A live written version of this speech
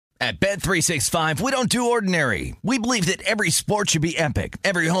At Bet365, we don't do ordinary. We believe that every sport should be epic.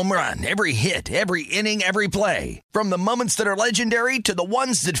 Every home run, every hit, every inning, every play. From the moments that are legendary to the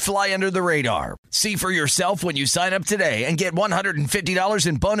ones that fly under the radar. See for yourself when you sign up today and get $150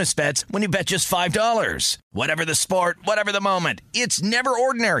 in bonus bets when you bet just $5. Whatever the sport, whatever the moment, it's never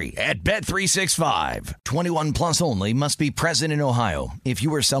ordinary at Bet365. 21 plus only. Must be present in Ohio. If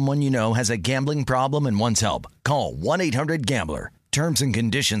you or someone you know has a gambling problem and wants help, call 1-800-GAMBLER. Terms and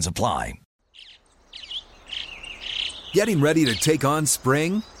conditions apply. Getting ready to take on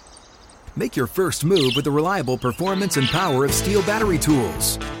spring? Make your first move with the reliable performance and power of Steel battery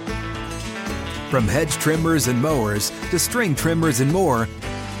tools. From hedge trimmers and mowers to string trimmers and more,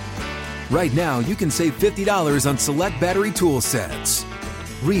 right now you can save $50 on select battery tool sets.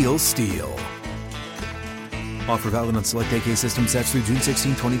 Real Steel. Offer valid on select AK system sets through June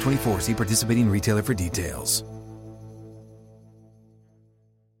 16, 2024. See participating retailer for details.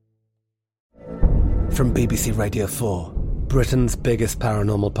 From BBC Radio 4, Britain's biggest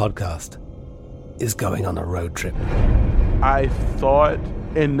paranormal podcast is going on a road trip. I thought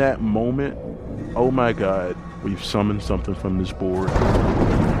in that moment, oh my God, we've summoned something from this board.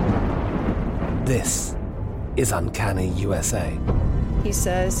 This is Uncanny USA. He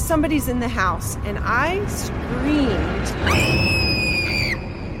says, somebody's in the house, and I screamed.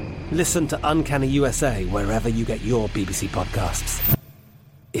 Listen to Uncanny USA wherever you get your BBC podcasts,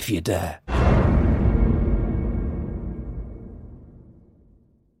 if you dare.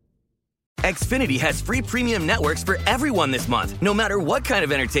 Xfinity has free premium networks for everyone this month, no matter what kind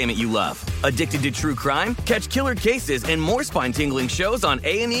of entertainment you love. Addicted to true crime? Catch killer cases and more spine-tingling shows on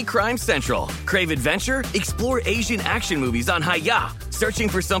A&E Crime Central. Crave adventure? Explore Asian action movies on Hi-YAH. Searching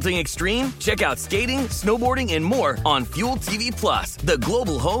for something extreme? Check out skating, snowboarding, and more on Fuel TV Plus, the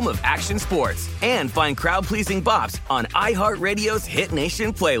global home of action sports. And find crowd-pleasing bops on iHeartRadio's Hit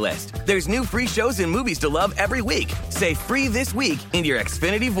Nation playlist. There's new free shows and movies to love every week. Say free this week in your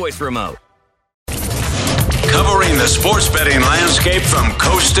Xfinity voice remote. Covering the sports betting landscape from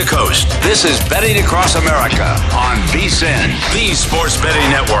coast to coast. This is Betting Across America on VSiN, the Sports Betting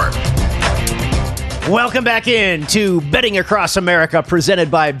Network. Welcome back in to Betting Across America,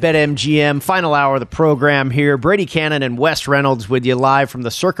 presented by BetMGM. Final hour of the program here. Brady Cannon and Wes Reynolds with you live from the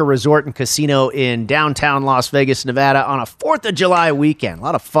Circa Resort and Casino in downtown Las Vegas, Nevada on a 4th of July weekend. A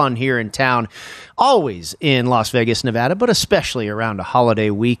lot of fun here in town. Always in Las Vegas, Nevada, but especially around a holiday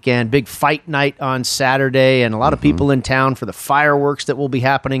weekend. Big fight night on Saturday, and a lot of people in town for the fireworks that will be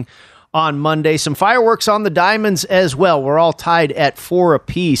happening on Monday. Some fireworks on the diamonds as well. We're all tied at 4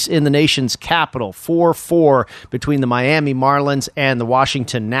 apiece in the nation's capital. 4-4 between the Miami Marlins and the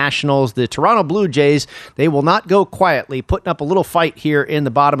Washington Nationals. The Toronto Blue Jays, they will not go quietly, putting up a little fight here in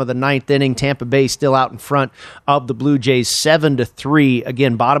the bottom of the 9th inning. Tampa Bay still out in front of the Blue Jays 7-3.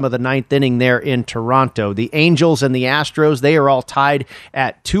 Again, bottom of the 9th inning there in Toronto. The Angels and the Astros, they are all tied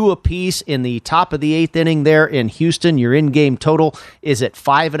at 2 apiece in the top of the 8th inning there in Houston. Your in-game total is at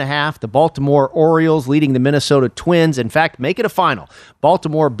 5.5. The Baltimore Orioles leading the Minnesota Twins. In fact, make it a final.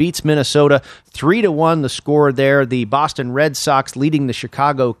 Baltimore beats Minnesota 3-1, the score there. The Boston Red Sox leading the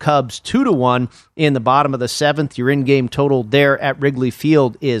Chicago Cubs 2-1 in the bottom of the 7th. Your in-game total there at Wrigley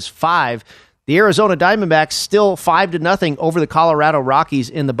Field is 5. The Arizona Diamondbacks still 5-0 over the Colorado Rockies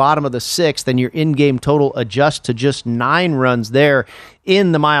in the bottom of the 6th, and your in-game total adjusts to just 9 runs there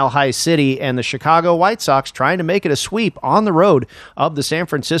in the Mile High City. And the Chicago White Sox trying to make it a sweep on the road of the San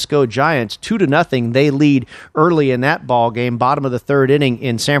Francisco Giants 2-0. They lead early in that ball game, bottom of the 3rd inning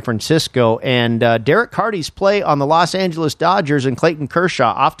in San Francisco. And Derek Carty's play on the Los Angeles Dodgers and Clayton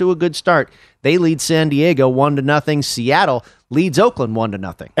Kershaw off to a good start. They lead San Diego 1-0. Seattle leads Oakland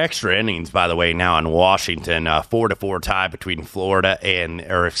 1-0. Extra innings, by the way, now in Washington. 4-4 tie between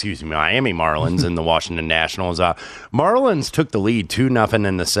Miami Marlins and the Washington Nationals. Marlins took the lead 2-0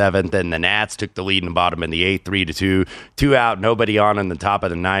 in the 7th, and the Nats took the lead in the bottom in the 8th, 3-2. 2 out, nobody on in the top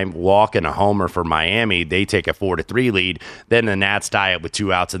of the 9th. Walk and a homer for Miami. They take a 4-3 lead. Then the Nats tie it with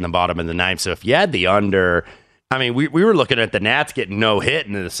 2 outs in the bottom of the 9th. So if you had the under, I mean, we were looking at the Nats getting no hit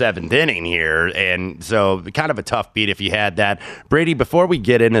in the 7th inning here, and so kind of a tough beat if you had that. Brady, before we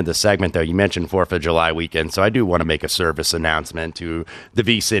get into the segment, though, you mentioned 4th of July weekend, so I do want to make a service announcement to the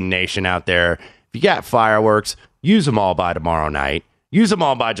VSiN Nation out there. If you got fireworks, use them all by tomorrow night. use them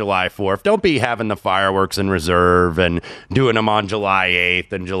all by July 4th. Don't be having the fireworks in reserve and doing them on July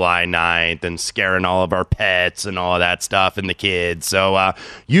 8th and July 9th and scaring all of our pets and all of that stuff and the kids. So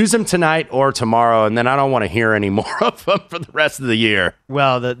use them tonight or tomorrow, and then I don't want to hear any more of them for the rest of the year.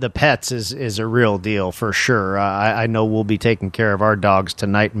 Well, the pets is a real deal for sure. I know we'll be taking care of our dogs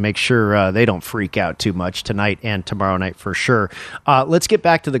tonight and make sure they don't freak out too much tonight and tomorrow night for sure. Let's get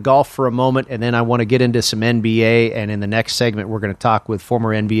back to the golf for a moment, and then I want to get into some NBA, and in the next segment we're going to talk with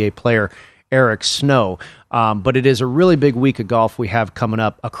former NBA player Eric Snow. But it is a really big week of golf we have coming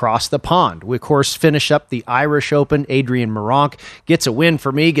up across the pond. We, of course, finish up the Irish Open. Adrian Meronk gets a win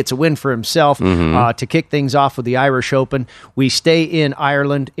for me, gets a win for himself to kick things off with the Irish Open. We stay in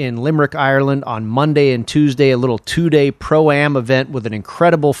Ireland, in Limerick, Ireland, on Monday and Tuesday, a little 2-day Pro-Am event with an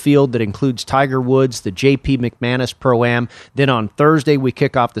incredible field that includes Tiger Woods, the J.P. McManus Pro-Am. Then on Thursday, we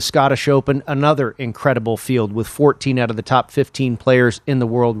kick off the Scottish Open, another incredible field with 14 out of the top 15 players in the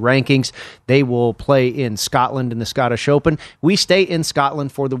world rankings. They will play in Scotland in the Scottish Open. We stay in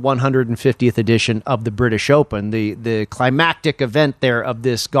Scotland for the 150th edition of the British Open, the climactic event there of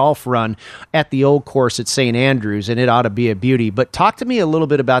this golf run at the old course at St. Andrews, and it ought to be a beauty. But talk to me a little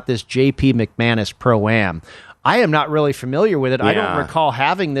bit about this J.P. McManus Pro-Am. I am not really familiar with it. Yeah. I don't recall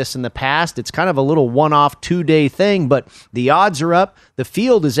having this in the past. It's kind of a little one-off 2-day thing, but the odds are up. The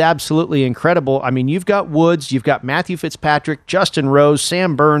field is absolutely incredible. I mean, you've got Woods, you've got Matthew Fitzpatrick, Justin Rose,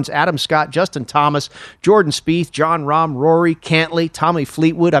 Sam Burns, Adam Scott, Justin Thomas, Jordan Spieth, Jon Rahm, Rory, Cantlay, Tommy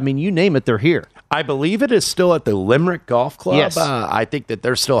Fleetwood. I mean, you name it, they're here. I believe it is still at the Limerick Golf Club. Yes. I think that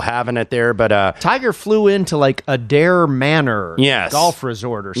they're still having it there, but Tiger flew into like Adair Manor golf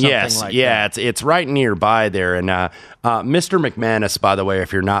resort or something like that. It's right nearby there. And Mr. McManus, by the way,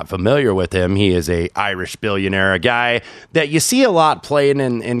 if you're not familiar with him, he is a Irish billionaire, a guy that you see a lot playing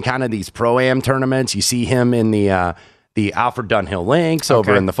in kind of these Pro-Am tournaments. You see him in the Alfred Dunhill Links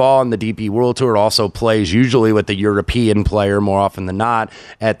over in the fall, and the DP World Tour. Also plays usually with the European player more often than not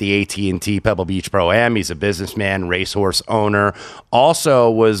at the AT&T Pebble Beach Pro-Am. He's a businessman, racehorse owner.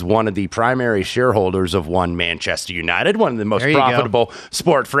 Also was one of the primary shareholders of one Manchester United, one of the most profitable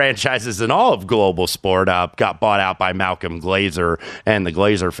sport franchises in all of global sport. Got bought out by Malcolm Glazer and the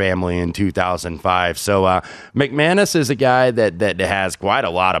Glazer family in 2005. So McManus is a guy that has quite a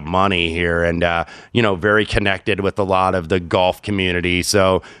lot of money here, and very connected with a lot of the golf community.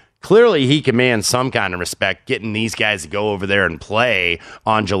 So clearly he commands some kind of respect, getting these guys to go over there and play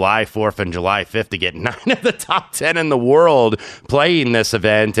on July 4th and July 5th to get 9 of the top 10 in the world playing this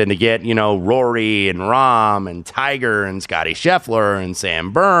event, and to get, Rory and Rahm and Tiger and Scotty Scheffler and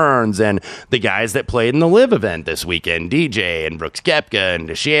Sam Burns and the guys that played in the LIV event this weekend, DJ and Brooks Koepka and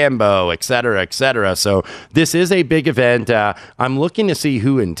DeChambeau, et cetera, et cetera. So this is a big event. I'm looking to see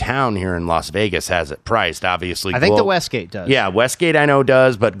who in town here in Las Vegas has it priced. Obviously, I think the Westgate does. Yeah, Westgate I know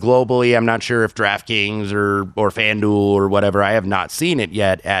does, but globally, I'm not sure if DraftKings or FanDuel or whatever. I have not seen it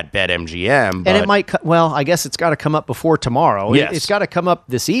yet at BetMGM. And it might, I guess it's got to come up before tomorrow. Yes. It's got to come up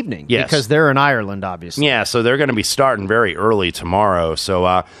this evening because they're in Ireland, obviously. Yeah, so they're going to be starting very early tomorrow.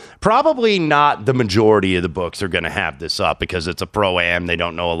 So probably not the majority of the books are going to have this up because it's a Pro-Am. They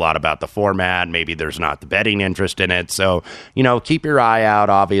don't know a lot about the format. Maybe there's not the betting interest in it. So, keep your eye out,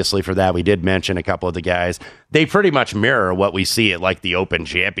 obviously, for that. We did mention a couple of the guys. They pretty much mirror what we see at like the Open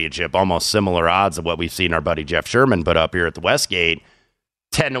Championship, almost similar odds of what we've seen our buddy Jeff Sherman put up here at the Westgate.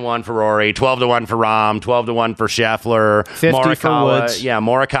 10-1 for Rory, 12-1 for Rahm, 12-1 for Scheffler, 50 Morikawa, for Woods. Yeah,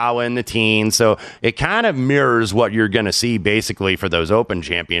 Morikawa in the teens. So it kind of mirrors what you're going to see basically for those Open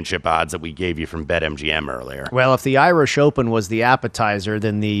Championship odds that we gave you from BetMGM earlier. Well, if the Irish Open was the appetizer,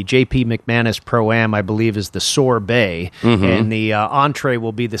 then the J.P. McManus Pro-Am, I believe, is the sorbet, and the entree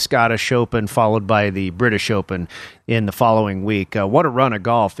will be the Scottish Open, followed by the British Open in the following week. What a run of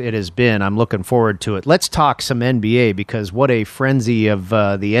golf it has been. I'm looking forward to it. Let's talk some NBA, because what a frenzy of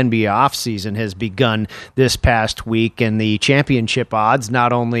the NBA offseason has begun this past week, and the championship odds,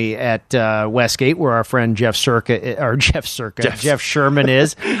 not only at Westgate, where our friend Jeff Sherman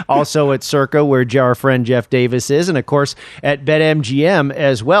is, also at Circa, where our friend Jeff Davis is, and of course at BetMGM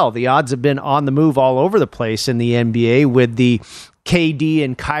as well. The odds have been on the move all over the place in the NBA with the KD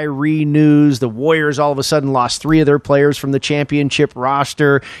and Kyrie news. The Warriors all of a sudden lost 3 of their players from the championship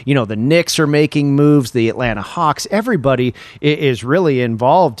roster. The Knicks are making moves. The Atlanta Hawks. Everybody is really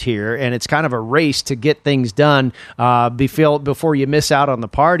involved here, and it's kind of a race to get things done before you miss out on the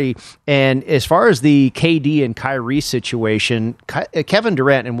party. And as far as the KD and Kyrie situation, Kevin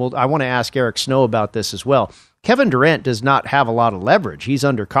Durant, and I want to ask Eric Snow about this as well. Kevin Durant does not have a lot of leverage. He's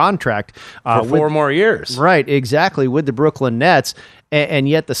under contract for 4 more years. Right, exactly, with the Brooklyn Nets. and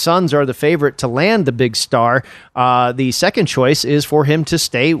yet the Suns are the favorite to land the big star. The second choice is for him to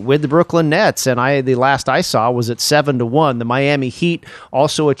stay with the Brooklyn Nets, and the last I saw was at 7-1. The Miami Heat,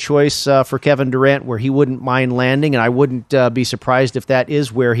 also a choice for Kevin Durant where he wouldn't mind landing, and I wouldn't be surprised if that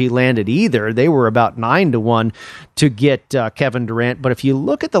is where he landed either. They were about 9-1 to get Kevin Durant, but if you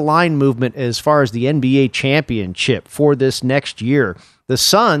look at the line movement as far as the NBA championship for this next year, the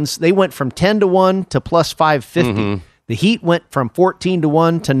Suns, they went from 10-1 to plus 550. Mm-hmm. The Heat went from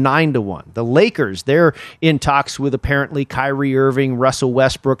 14-1 to 9-1. The Lakers, they're in talks with apparently Kyrie Irving, Russell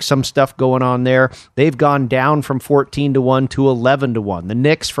Westbrook, some stuff going on there. They've gone down from 14-1 to 11-1. The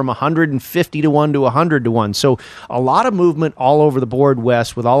Knicks from 150-1 to 100-1. So a lot of movement all over the board,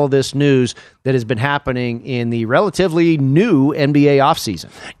 Wes, with all of this news that has been happening in the relatively new NBA offseason.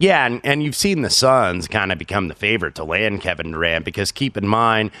 Yeah, and you've seen the Suns kind of become the favorite to land Kevin Durant because keep in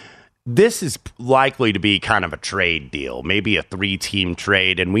mind, this is likely to be kind of a trade deal, maybe a 3-team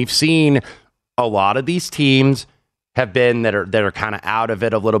trade. And we've seen a lot of these teams have been that are kind of out of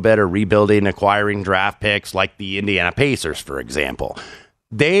it a little bit or rebuilding, acquiring draft picks like the Indiana Pacers, for example.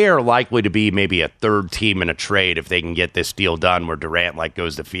 They are likely to be maybe a third team in a trade if they can get this deal done where Durant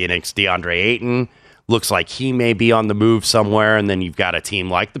goes to Phoenix. DeAndre Ayton looks like he may be on the move somewhere, and then you've got a team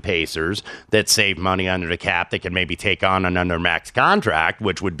like the Pacers that save money under the cap that can maybe take on an under-max contract,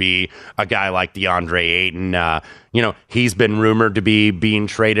 which would be a guy like DeAndre Ayton. He's been rumored to be being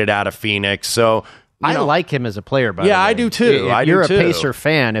traded out of Phoenix, so I like him as a player, by the way. Yeah, I do too. If you're a Pacer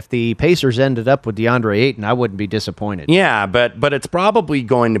fan, if the Pacers ended up with DeAndre Ayton, I wouldn't be disappointed. Yeah, but it's probably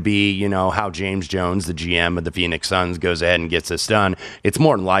going to be, how James Jones, the GM of the Phoenix Suns, goes ahead and gets this done. It's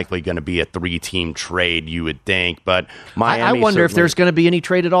more than likely going to be a 3-team trade, you would think. But Miami, I wonder if there's going to be any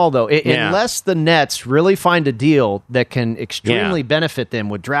trade at all, though. Unless the Nets really find a deal that can extremely benefit them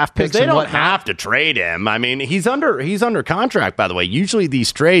with draft picks and whatnot. They don't have to trade him. I mean, he's under contract, by the way. Usually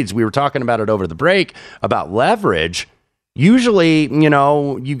these trades, we were talking about it over the break, about leverage. Usually,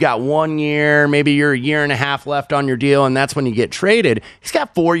 you've got 1 year, maybe you're a year and a half left on your deal, and that's when you get traded. He's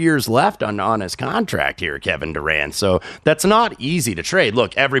got 4 years left on his contract here, Kevin Durant. So that's not easy to trade.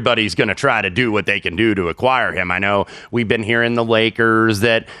 Look, everybody's going to try to do what they can do to acquire him. I know we've been hearing the Lakers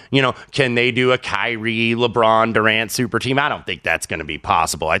that, can they do a Kyrie, LeBron, Durant super team? I don't think that's going to be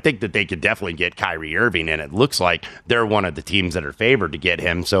possible. I think that they could definitely get Kyrie Irving, and it looks like they're one of the teams that are favored to get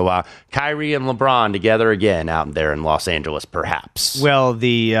him. So Kyrie and LeBron together again out there in Los Angeles, perhaps. Well,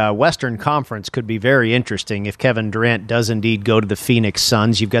 the Western Conference could be very interesting if Kevin Durant does indeed go to the Phoenix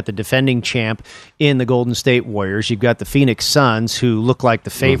Suns. You've got the defending champ in the Golden State Warriors. You've got the Phoenix Suns, who look like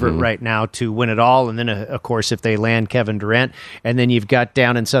the favorite right now to win it all. And then, of course, if they land Kevin Durant. And then you've got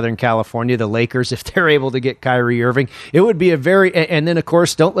down in Southern California, the Lakers, if they're able to get Kyrie Irving. It would be a very... And then, of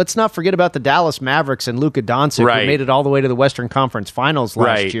course, let's not forget about the Dallas Mavericks and Luka Doncic, who made it all the way to the Western Conference Finals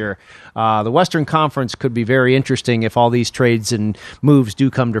last year. The Western Conference could be very interesting if all these trades and moves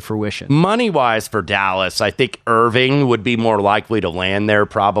do come to fruition. Money-wise for Dallas, I think Irving would be more likely to land there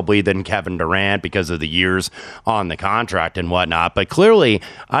probably than Kevin Durant because of the years on the contract and whatnot. But clearly,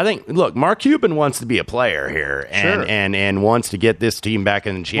 I think, look, Mark Cuban wants to be a player here and wants to get this team back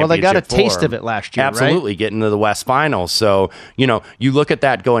in the championship. Well, they got a taste of it last year, Absolutely, get into the West Finals. So, you look at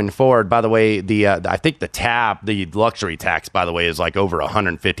that going forward. By the way, I think the luxury tax, by the way, is like over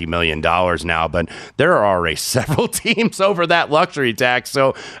 $150 million now, but there are already several teams over that luxury tax.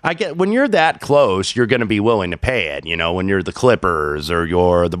 So I get when you're that close, you're going to be willing to pay it. When you're the Clippers or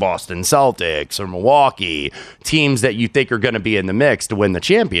you're the Boston Celtics or Milwaukee, teams that you think are going to be in the mix to win the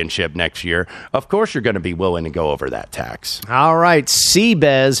championship next year, of course you're going to be willing to go over that tax. All right,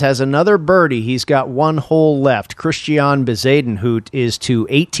 Seabez has another birdie. He's got one hole left. Christian Bezuidenhout is to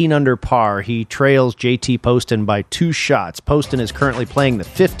 18 under par. He trails JT Poston by 2 shots. Poston is currently playing the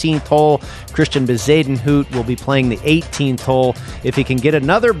 15th hole. Christian Bezuidenhout will be playing the 18th hole. If he can get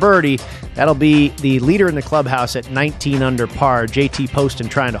another birdie, that'll be the leader in the clubhouse at 19 under par. JT Poston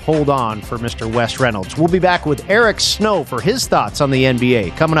trying to hold on for Mr. Wes Reynolds. We'll be back with Eric Snow for his thoughts on the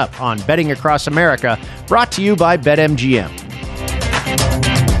NBA coming up on Betting Across America, brought to you by BetMGM.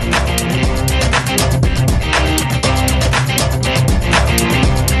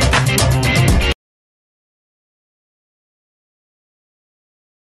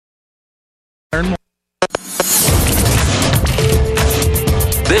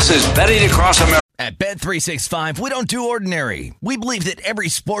 This is Betting Across America. At Bet365, we don't do ordinary. We believe that every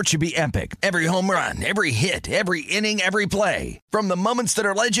sport should be epic. Every home run, every hit, every inning, every play. From the moments that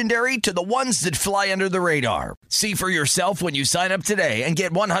are legendary to the ones that fly under the radar. See for yourself when you sign up today and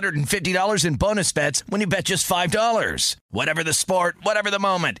get $150 in bonus bets when you bet just $5. Whatever the sport, whatever the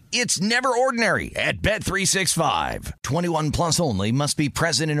moment, it's never ordinary at Bet365. 21 plus only. Must be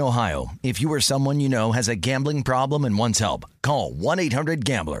present in Ohio. If you or someone you know has a gambling problem and wants help, call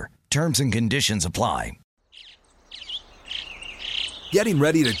 1-800-GAMBLER. Terms and conditions apply. Getting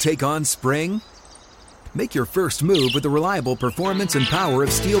ready to take on spring? Make your first move with the reliable performance and power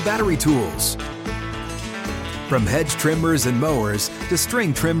of Steel battery tools. From hedge trimmers and mowers to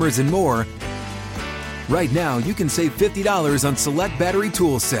string trimmers and more, right now you can save $50 on select battery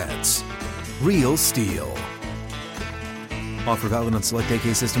tool sets. Real Steel. Offer valid on select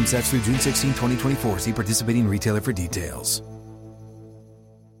AK system sets through June 16, 2024. See participating retailer for details.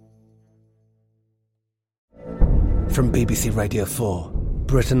 From BBC Radio 4,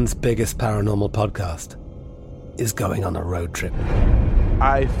 Britain's biggest paranormal podcast is going on a road trip.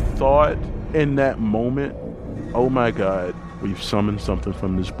 I thought in that moment, oh my God, we've summoned something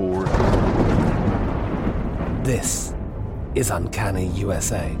from this board. This is Uncanny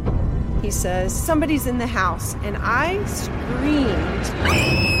USA. He says, somebody's in the house, and I screamed.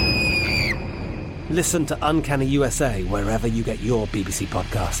 Listen to Uncanny USA wherever you get your BBC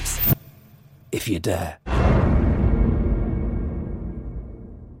podcasts, if you dare.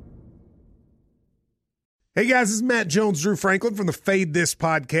 Hey guys, this is Matt Jones, Drew Franklin from the Fade This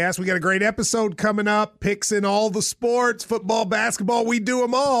podcast. We got a great episode coming up, picks in all the sports, football, basketball, we do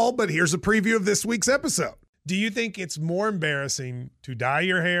them all, but here's a preview of this week's episode. Do you think it's more embarrassing to dye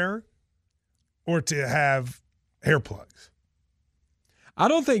your hair or to have hair plugs? I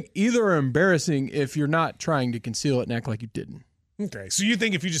don't think either are embarrassing if you're not trying to conceal it and act like you didn't. Okay, so you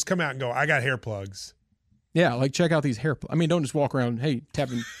think if you just come out and go, I got hair plugs. Yeah, like check out these hair plugs. I mean, don't just walk around, hey,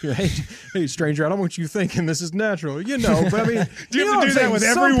 tapping, hey, stranger, I don't want you thinking this is natural. You know, but I mean, do you have to do that with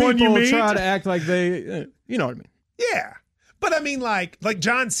everyone you meet? Try to act like they, you know what I mean? Yeah. But I mean, like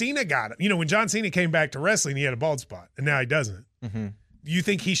John Cena got it. You know, when John Cena came back to wrestling, he had a bald spot, and now he doesn't. Mm-hmm. You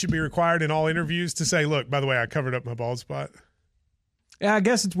think he should be required in all interviews to say, look, by the way, I covered up my bald spot? Yeah, I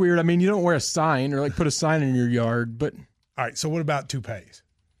guess it's weird. I mean, you don't wear a sign or like put a sign in your yard, but. All right, so what about toupees?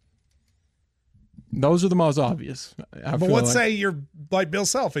 Those are the most obvious. But let's say you're like Bill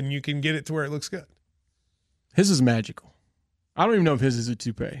Self and you can get it to where it looks good. His is magical. I don't even know if his is a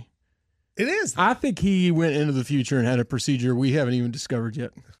toupee. It is. I think he went into the future and had a procedure we haven't even discovered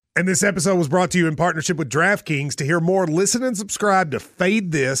yet. And this episode was brought to you in partnership with DraftKings. To hear more, listen and subscribe to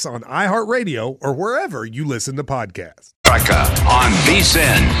Fade This on iHeartRadio or wherever you listen to podcasts. On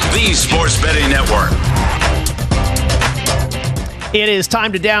VSiN, the Sports Betting Network. It is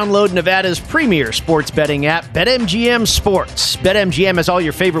time to download Nevada's premier sports betting app, BetMGM Sports. BetMGM has all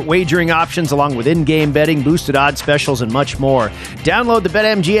your favorite wagering options along with in-game betting, boosted odds specials, and much more. Download the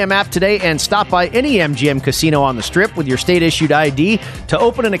BetMGM app today and stop by any MGM casino on the Strip with your state-issued ID to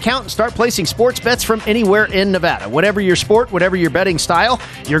open an account and start placing sports bets from anywhere in Nevada. Whatever your sport, whatever your betting style,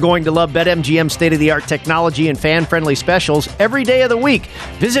 you're going to love BetMGM's state-of-the-art technology and fan-friendly specials every day of the week.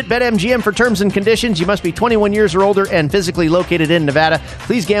 Visit BetMGM for terms and conditions. You must be 21 years or older and physically located in Nevada.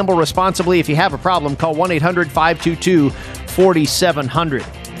 Please gamble responsibly. If you have a problem, call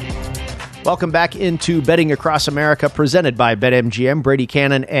 1-800-522-4700. Welcome back into Betting Across America, presented by BetMGM. Brady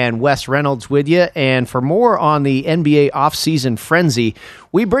Cannon and Wes Reynolds with you. And for more on the NBA offseason frenzy,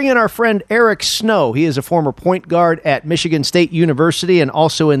 we bring in our friend Eric Snow. He is a former point guard at Michigan State University and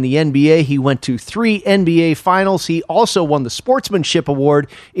also in the NBA. He went to 3 NBA finals. He also won the Sportsmanship Award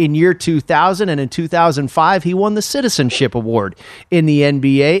in year 2000, and in 2005, he won the Citizenship Award in the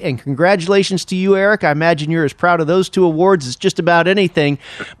NBA. And congratulations to you, Eric. I imagine you're as proud of those 2 awards as just about anything.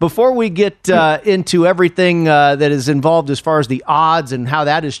 Before we get into everything that is involved as far as the odds and how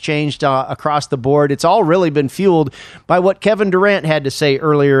that has changed across the board, it's all really been fueled by what Kevin Durant had to say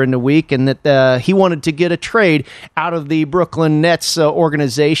earlier in the week, and that he wanted to get a trade out of the Brooklyn Nets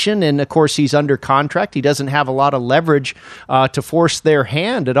organization. And of course, he's under contract. He doesn't have a lot of leverage to force their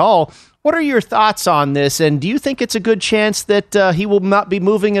hand at all. What are your thoughts on this? And do you think it's a good chance that he will not be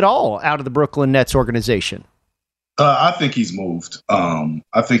moving at all out of the Brooklyn Nets organization? I think he's moved.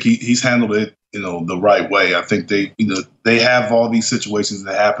 I think he's handled it, the right way. I think they have all these situations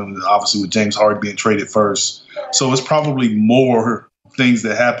that happen, obviously with James Harden being traded first. So it's probably more things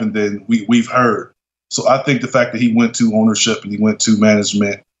that happened than we've heard. So I think the fact that he went to ownership and he went to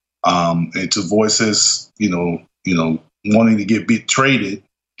management and to voice his, wanting to get traded,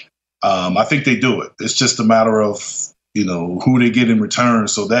 I think they do it. It's just a matter of who they get in return.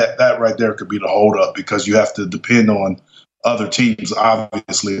 So that right there could be the holdup, because you have to depend on other teams,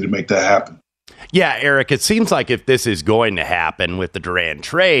 obviously, to make that happen. Yeah, Eric, it seems like if this is going to happen with the Durant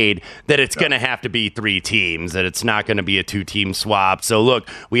trade, that it's going to have to be 3 teams, that it's not going to be a 2-team swap. So, look,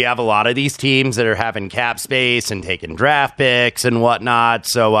 we have a lot of these teams that are having cap space and taking draft picks and whatnot.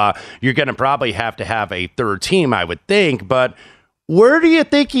 So you're going to probably have to have a third team, I would think. But where do you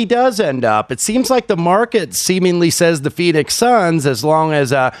think he does end up? It seems like the market seemingly says the Phoenix Suns, as long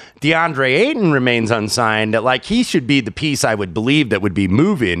as DeAndre Ayton remains unsigned, like he should be the piece I would believe that would be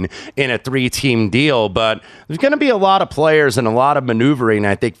moving in a 3-team deal. But there's going to be a lot of players and a lot of maneuvering,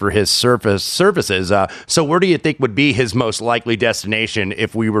 I think, for his services. So where do you think would be his most likely destination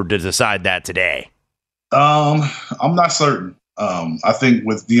if we were to decide that today? I'm not certain. I think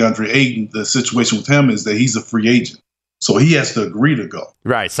with DeAndre Ayton, the situation with him is that he's a free agent. So he has to agree to go.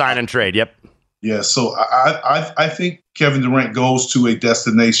 Right, sign and trade, yep. Yeah, so I think Kevin Durant goes to a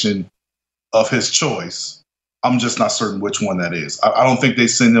destination of his choice. I'm just not certain which one that is. I don't think they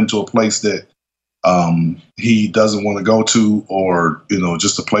send him to a place that he doesn't want to go to, or,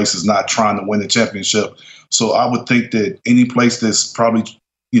 just a place that's not trying to win the championship. So I would think that any place that's probably,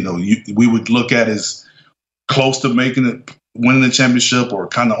 we would look at as close to winning the championship, or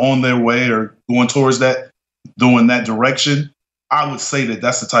kind of on their way, or going towards that, doing that direction, I would say that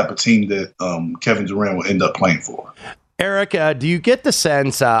that's the type of team that Kevin Durant will end up playing for. Eric, do you get the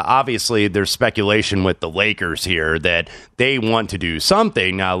sense, obviously there's speculation with the Lakers here that they want to do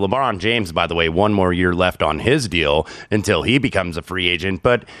something. LeBron James, by the way, 1 more year left on his deal until he becomes a free agent.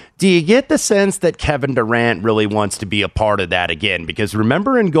 But do you get the sense that Kevin Durant really wants to be a part of that again? Because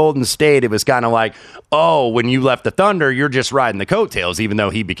remember in Golden State, it was kind of like, oh, when you left the Thunder, you're just riding the coattails, even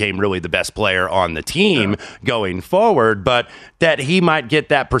though he became really the best player on the team going forward. But that he might get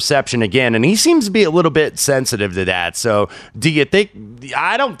that perception again. And he seems to be a little bit sensitive to that. So do you think,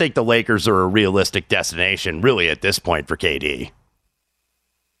 I don't think the Lakers are a realistic destination really at this point for KD.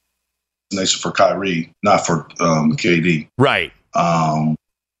 Destination for Kyrie, not for KD. Right.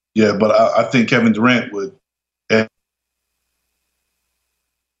 Yeah, but I think Kevin Durant would.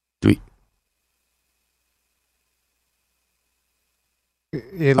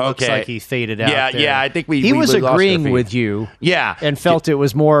 It looks like he faded out. Yeah, I think he was agreeing with you. Yeah, and felt it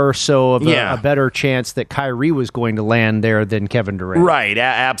was more so of a better chance that Kyrie was going to land there than Kevin Durant. Right,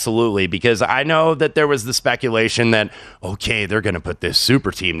 absolutely. Because I know that there was the speculation that they're going to put this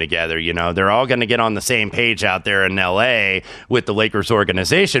super team together. They're all going to get on the same page out there in LA with the Lakers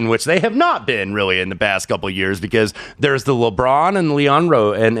organization, which they have not been really in the past couple of years. Because there's the LeBron and Leon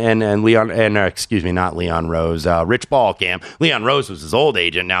Rose not Leon Rose, Rich Paul camp. Leon Rose was his old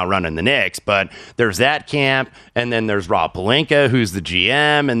agent, now running the Knicks, but there's that camp, and then there's Rob Pelinka, who's the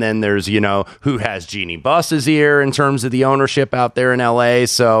GM, and then there's, who has Jeannie Buss's ear in terms of the ownership out there in LA.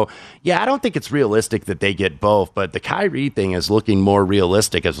 So, yeah, I don't think it's realistic that they get both, but the Kyrie thing is looking more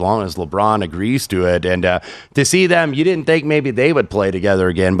realistic as long as LeBron agrees to it. And to see them, you didn't think maybe they would play together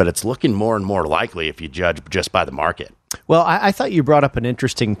again, but it's looking more and more likely if you judge just by the market. Well, I thought you brought up an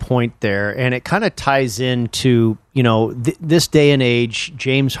interesting point there, and it kind of ties into, this day and age,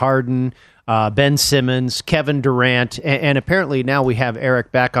 James Harden, Ben Simmons, Kevin Durant, and apparently now we have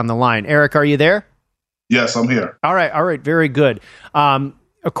Eric back on the line. Eric, are you there? Yes, I'm here. All right, very good.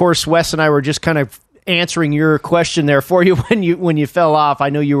 Of course, Wes and I were just kind of answering your question there for you when you fell off. I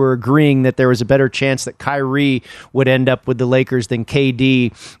know you were agreeing that there was a better chance that Kyrie would end up with the Lakers than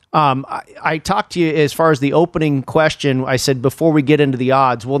KD. I talked to you as far as the opening question. I said before we get into the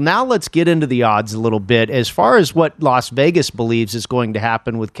odds. Well, now let's get into the odds a little bit. As far as what Las Vegas believes is going to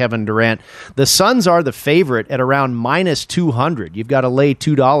happen with Kevin Durant, the Suns are the favorite at around minus 200. You've got to lay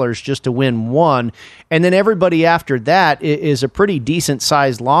 $2 just to win one. And then everybody after that is a pretty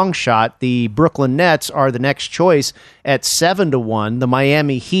decent-sized long shot. The Brooklyn Nets are the next choice at 7-1. The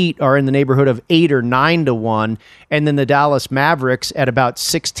Miami Heat are in the neighborhood of 8 or 9-1. And then the Dallas Mavericks at about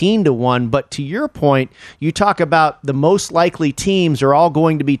 16-1. But to your point, you talk about the most likely teams are all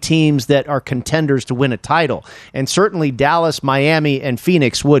going to be teams that are contenders to win a title. And certainly Dallas, Miami, and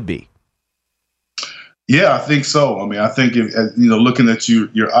Phoenix would be. Yeah, I think so. I mean, I think if looking at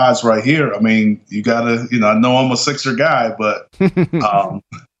your odds right here, I mean, you gotta, I know I'm a Sixer guy, but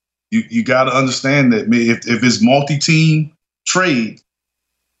you got to understand that if it's multi-team trade,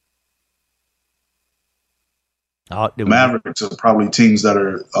 the Mavericks are probably teams that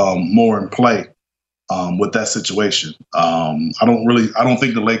are more in play with that situation. I don't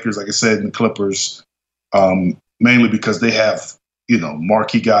think the Lakers, like I said, and the Clippers, mainly because they have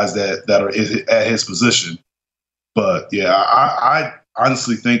marquee guys that are at his position. But yeah, I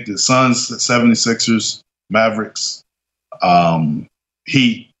honestly think the Suns, 76ers, Mavericks, I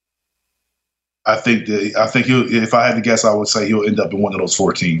think he'll, if I had to guess, I would say he'll end up in one of those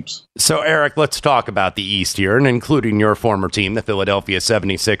 4 teams. So, Eric, let's talk about the East here, and including your former team, the Philadelphia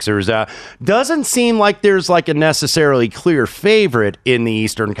 76ers. Doesn't seem like there's like a necessarily clear favorite in the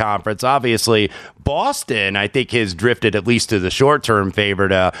Eastern Conference. Obviously, Boston, I think, has drifted at least to the short-term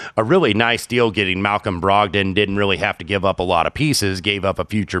favorite. A really nice deal getting Malcolm Brogdon. Didn't really have to give up a lot of pieces. Gave up a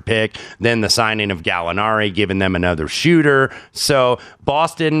future pick. Then the signing of Gallinari, giving them another shooter. So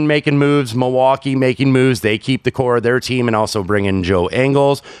Boston making moves. Milwaukee making moves. They keep the core of their team and also bring in Joe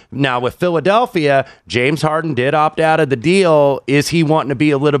Ingles. Now with Philadelphia, James Harden did opt out of the deal. Is he wanting to be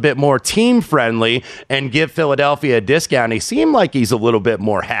a little bit more team-friendly and give Philadelphia a discount? He seemed like he's a little bit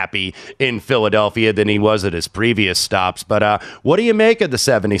more happy in Philadelphia than he was at his previous stops. But what do you make of the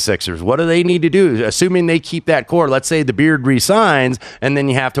 76ers? What do they need to do? Assuming they keep that core, let's say the Beard resigns, and then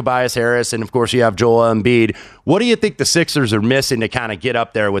you have Tobias Harris, and of course you have Joel Embiid. What do you think the Sixers are missing to kind of get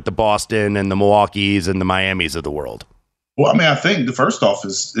up there with the Boston and the Milwaukees and the Miamis of the world? Well, I mean, I think the first off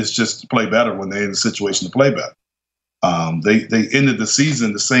is just to play better when they're in a situation to play better. They ended the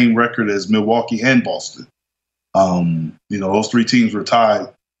season the same record as Milwaukee and Boston. Those 3 teams were tied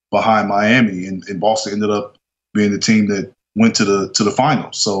behind Miami, and Boston ended up being the team that went to the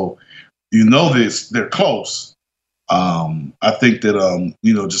finals. So they're close. I think that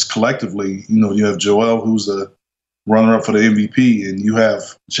just collectively, you have Joel, who's a runner-up for the MVP, and you have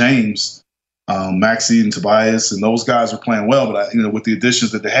James, Maxey, and Tobias, and those guys are playing well. But with the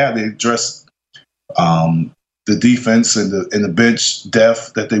additions that they have, they addressed the defense and the bench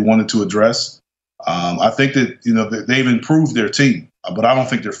depth that they wanted to address. I think that they've improved their team, but I don't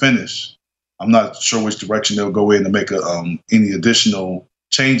think they're finished. I'm not sure which direction they'll go in to make any additional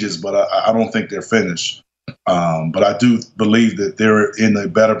changes, but I don't think they're finished. But I do believe that they're in a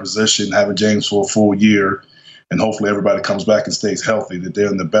better position, having James for a full year, and hopefully everybody comes back and stays healthy, that they're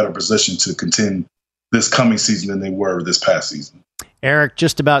in a better position to contend this coming season than they were this past season. Eric,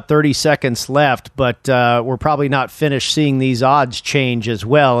 just about 30 seconds left, but we're probably not finished seeing these odds change as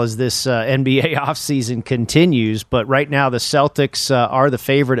well as this NBA offseason continues. But right now, the Celtics are the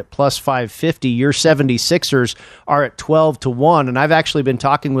favorite at plus 550. Your 76ers are at 12-1. And I've actually been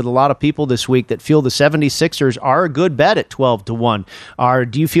talking with a lot of people this week that feel the 76ers are a good bet at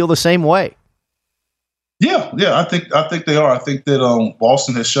 12-1. Do you feel the same way? Yeah, I think they are. I think that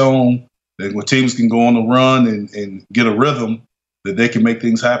Boston has shown that when teams can go on the run and get a rhythm, that they can make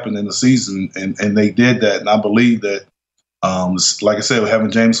things happen in the season, and they did that. And I believe that, like I said,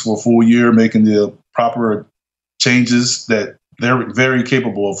 having James for a full year, making the proper changes, that they're very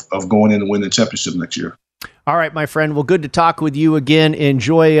capable of going in and winning the championship next year. All right, my friend. Well, good to talk with you again.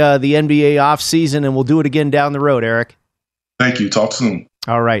 Enjoy the NBA offseason, and we'll do it again down the road, Eric. Thank you. Talk soon.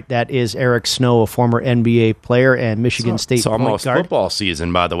 All right, that is Eric Snow, a former NBA player and Michigan State point guard. It's almost football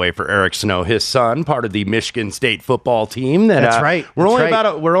season, by the way, for Eric Snow, his son, part of the Michigan State football team. That's right. We're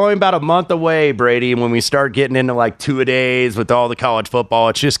only about a month away, Brady, and when we start getting into like 2-a-days with all the college football,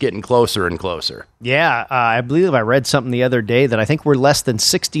 it's just getting closer and closer. Yeah, I believe I read something the other day that I think we're less than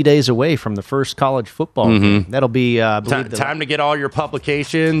 60 days away from the first college football game. That'll be time to get all your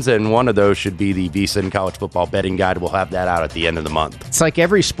publications, and one of those should be the VSiN College Football Betting Guide. We'll have that out at the end of the month. It's like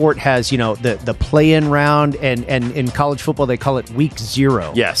every sport has, the play-in round, and in college football they call it week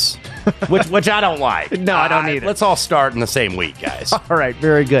 0. Yes, which I don't like. No, I don't either. Let's all start in the same week, guys. All right,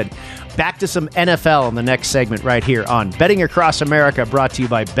 very good. Back to some NFL in the next segment right here on Betting Across America, brought to you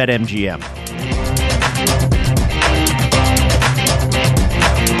by BetMGM.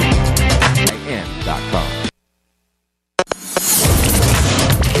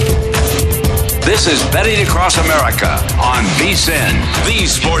 This is Betting Across America on VSiN, the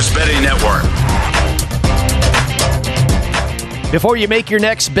Sports Betting Network. Before you make your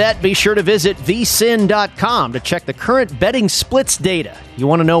next bet, be sure to visit vsin.com to check the current betting splits data. You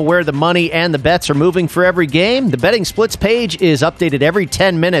want to know where the money and the bets are moving for every game? The betting splits page is updated every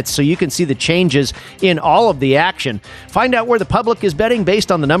 10 minutes so you can see the changes in all of the action. Find out where the public is betting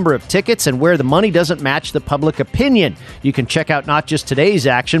based on the number of tickets and where the money doesn't match the public opinion. You can check out not just today's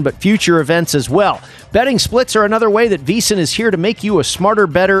action, but future events as well. Betting splits are another way that VSiN is here to make you a smarter,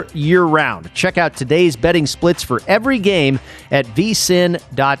 better year-round. Check out today's betting splits for every game at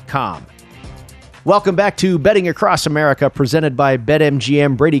vsin.com. Welcome back to Betting Across America, presented by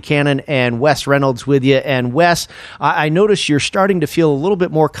BetMGM. Brady Cannon and Wes Reynolds with you. And Wes, I notice you're starting to feel a little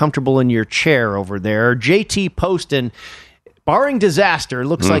bit more comfortable in your chair over there. JT Poston Barring disaster,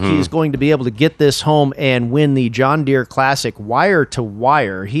 looks like he's going to be able to get this home and win the John Deere Classic wire to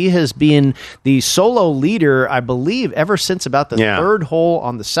wire. He has been the solo leader, I believe, ever since about the third hole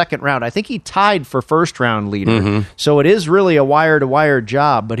on the second round. I think he tied for first round leader. So it is really a wire to wire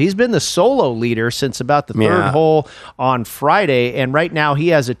job, but he's been the solo leader since about the third hole on Friday. And right now he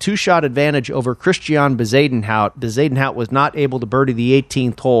has a 2-shot advantage over Christian Bezuidenhout. Bezuidenhout was not able to birdie the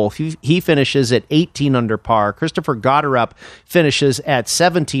 18th hole. He finishes at 18 under par. Christopher Gotterup finishes at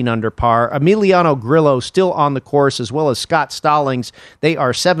 17 under par. Emiliano Grillo still on the course, as well as Scott Stallings. They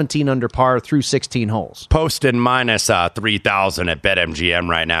are 17 under par through 16 holes. Posted minus 3,000 at BetMGM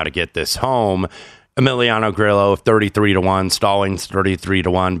right now to get this home. Emiliano Grillo 33-1, Stallings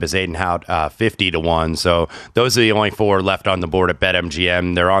 33-1, Bezuidenhout 50-1. So those are the only 4 left on the board at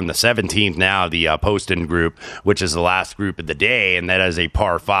BetMGM. They're on the 17th now, the Poston group, which is the last group of the day, and that is a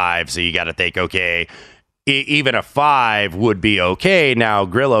par 5. So you got to think, okay, even a 5 would be okay. Now,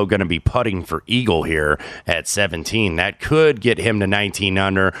 Grillo going to be putting for eagle here at 17. That could get him to 19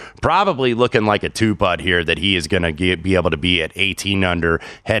 under. Probably looking like a 2-putt here that he is going to be able to be at 18 under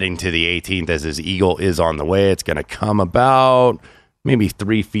heading to the 18th as his eagle is on the way. It's going to come about maybe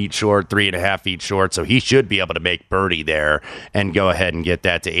 3 feet short, 3.5 feet short. So he should be able to make birdie there and go ahead and get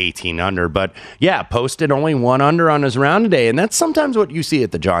that to 18 under. But yeah, posted only 1 under on his round today. And that's sometimes what you see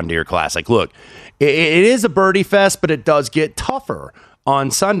at the John Deere Classic. Look, it is a birdie fest, but it does get tougher on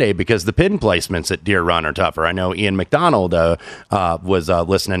Sunday because the pin placements at Deere Run are tougher. I know Ian McDonald was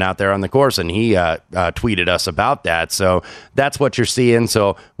listening out there on the course, and he tweeted us about that. So that's what you're seeing.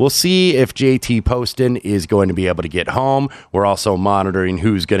 So we'll see if JT Poston is going to be able to get home. We're also monitoring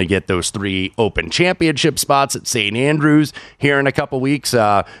who's going to get those 3 Open Championship spots at St. Andrews here in a couple weeks.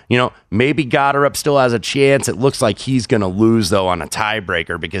 Maybe Gotterup still has a chance. It looks like he's going to lose, though, on a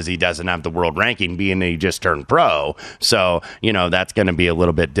tiebreaker because he doesn't have the world ranking, being that he just turned pro. So, that's going to be a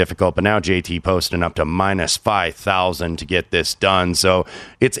little bit difficult. But now JT Poston up to minus 5,000 to get this done. So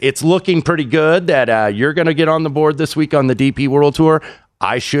it's looking pretty good that you're going to get on the board this week on the DP World Tour.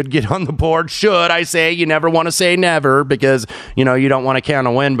 I should get on the board. Should I say? You never want to say never because, you don't want to count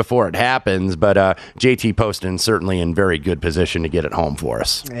a win before it happens. But JT Poston certainly in very good position to get it home for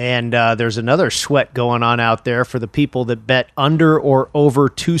us. And there's another sweat going on out there for the people that bet under or over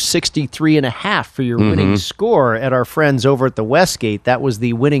 263.5 for your winning score at our friends over at the Westgate. That was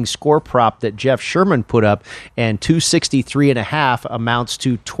the winning score prop that Jeff Sherman put up, and 263.5 amounts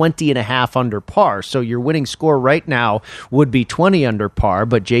to 20.5 under par. So your winning score right now would be 20 under par.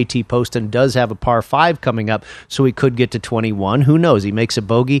 But JT Poston does have a par 5 coming up, so he could get to 21. Who knows? He makes a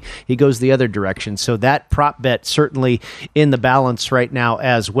bogey, he goes the other direction. So that prop bet certainly in the balance right now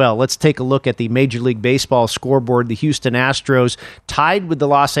as well. Let's take a look at the Major League Baseball scoreboard. The Houston Astros tied with the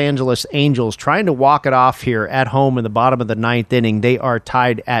Los Angeles Angels, trying to walk it off here at home in the bottom of the 9th inning. They are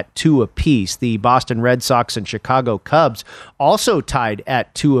tied at 2 apiece. The Boston Red Sox and Chicago Cubs also tied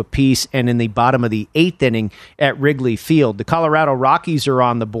at 2 apiece, and in the bottom of the 8th inning at Wrigley Field. The Colorado Rockies are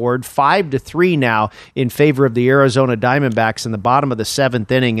on the board 5-3 now in favor of the Arizona Diamondbacks in the bottom of the 7th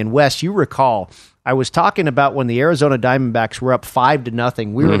inning. And Wes, you recall, I was talking about when the Arizona Diamondbacks were up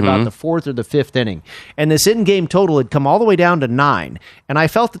 5-0. We were at about the 4th or the 5th inning, and this in-game total had come all the way down to 9, and I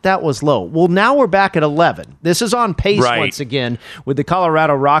felt that was low. Well, now we're back at 11. This is on pace once again with the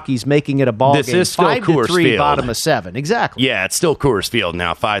Colorado Rockies making it a ball game. This is still 5-3, bottom of 7. Exactly. Yeah, it's still Coors Field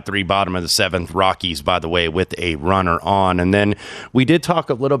now. 5-3, bottom of the 7th. Rockies, by the way, with a runner on. And then we did talk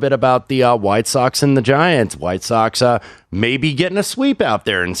a little bit about the White Sox and the Giants. White Sox maybe getting a sweep out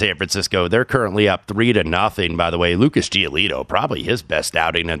there in San Francisco. They're currently up 3-0. By the way, Lucas Giolito, probably his best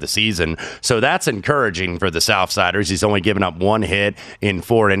outing of the season. So that's encouraging for the Southsiders. He's only given up 1 hit in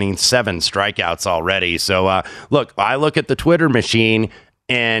 4 innings, 7 strikeouts already. So, look, I look at the Twitter machine,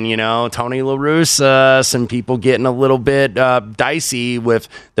 and, Tony La Russa, some people getting a little bit dicey with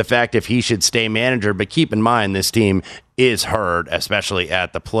the fact if he should stay manager. But keep in mind, this team is hurt, especially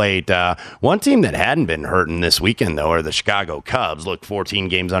at the plate. One team that hadn't been hurting this weekend, though, are the Chicago Cubs. Look, 14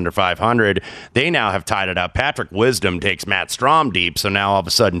 games under 500. They now have tied it up. Patrick Wisdom takes Matt Strahm deep, so now all of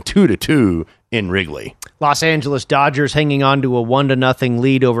a sudden 2-2 in Wrigley. Los Angeles Dodgers hanging on to a 1-0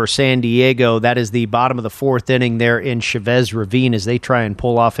 lead over San Diego. That is the bottom of the 4th inning there in Chavez Ravine as they try and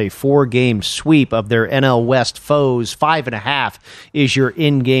pull off a 4-game sweep of their NL West foes. 5.5 is your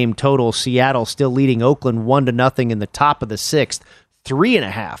in-game total. Seattle still leading Oakland 1-0 in the top of the 6th.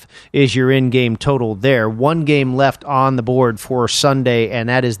 3.5 is your in-game total there. 1 game left on the board for Sunday, and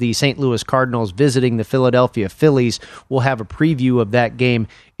that is the St. Louis Cardinals visiting the Philadelphia Phillies. We'll have a preview of that game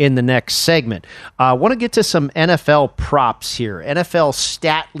in the next segment. I want to get to some NFL props here, NFL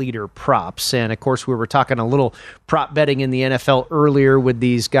stat leader props. And, of course, we were talking a little prop betting in the NFL earlier with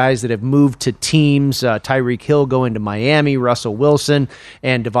these guys that have moved to teams. Tyreek Hill going to Miami, Russell Wilson,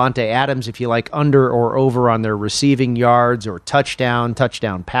 and Devontae Adams, if you like, under or over on their receiving yards or touchdown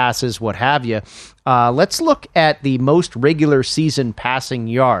passes, what have you. Let's look at the most regular season passing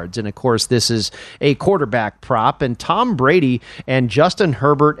yards. And, of course, this is a quarterback prop. And Tom Brady and Justin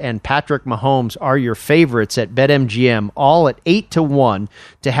Herbert and Patrick Mahomes are your favorites at BetMGM, all at 8-1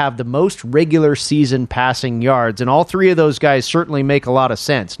 to have the most regular season passing yards. And all three of those guys certainly make a lot of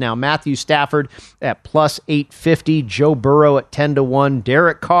sense. Now, Matthew Stafford at plus 850, Joe Burrow at 10-1,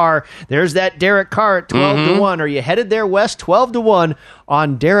 Derek Carr. There's that Derek Carr at 12-1. Are you headed there, Wes? 12-1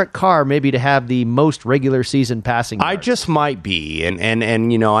 on Derek Carr, maybe to have the most regular season passing yards. I just might be.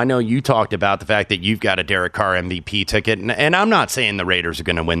 And you know, I know you talked about the fact that you've got a Derek Carr MVP ticket, and I'm not saying the Raiders are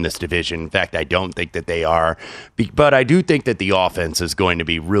going to win this division. In fact, I don't think that they are. But I do think that the offense is going to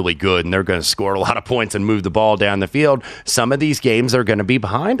be really good, and they're going to score a lot of points and move the ball down the field. Some of these games are going to be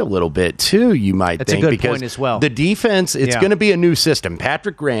behind a little bit, too, you might That's think. That's a good because point as well. The defense, it's going to be a new system.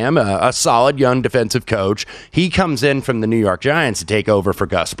 Patrick Graham, a solid young defensive coach, he comes in from the New York Giants to take over for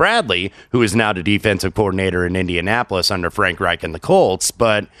Gus Bradley, who is now the defensive coordinator in Indianapolis under Frank Reich and the Colts.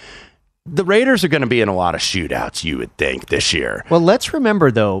 But the Raiders are going to be in a lot of shootouts, you would think, this year. Well, let's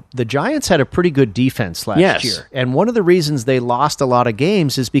remember, though, the Giants had a pretty good defense last year. And one of the reasons they lost a lot of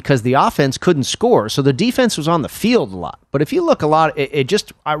games is because the offense couldn't score. So the defense was on the field a lot. But if you look a lot,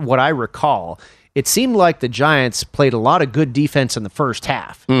 what I recall, it seemed like the Giants played a lot of good defense in the first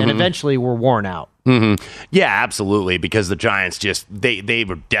half and eventually were worn out. Yeah, absolutely, because the Giants just they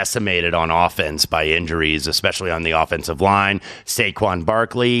were decimated on offense by injuries, especially on the offensive line. Saquon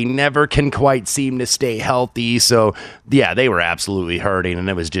Barkley never can quite seem to stay healthy, so yeah, they were absolutely hurting, and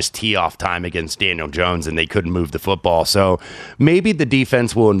it was just tee-off time against Daniel Jones, and they couldn't move the football. So maybe the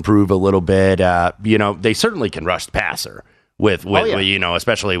defense will improve a little bit. They certainly can rush the passer. With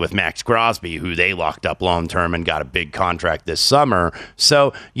especially with Max Crosby, who they locked up long-term and got a big contract this summer.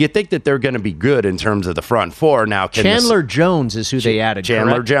 So you think that they're going to be good in terms of the front four. Now, Chandler Jones is who they added,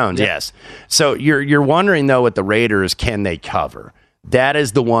 Chandler correct? Jones, yes. So you're wondering, though, with the Raiders, can they cover? That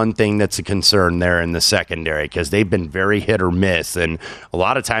is the one thing that's a concern there in the secondary, because they've been very hit or miss, and a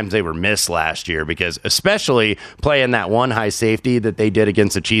lot of times they were missed last year, because especially playing that one high safety that they did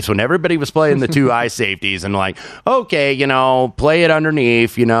against the Chiefs when everybody was playing the two high safeties, and like, okay, play it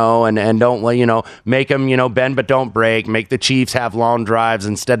underneath, and don't, make them, bend but don't break, make the Chiefs have long drives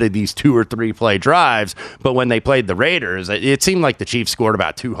instead of these 2 or 3 play drives. But when they played the Raiders, it seemed like the Chiefs scored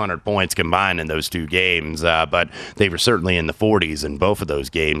about 200 points combined in those 2 games, but they were certainly in the 40s in both of those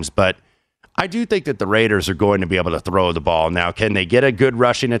games. But I do think that the Raiders are going to be able to throw the ball. Now, can they get a good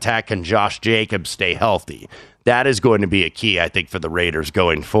rushing attack? Can Josh Jacobs stay healthy? That is going to be a key, I think, for the Raiders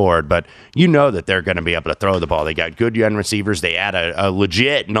going forward. But you know that they're going to be able to throw the ball. They got good young receivers. They add a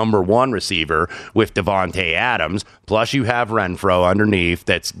legit number 1 receiver with Devontae Adams. Plus, you have Renfrow underneath.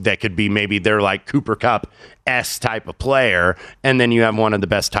 That could be maybe they're like Cooper Kupp-esque type of player. And then you have one of the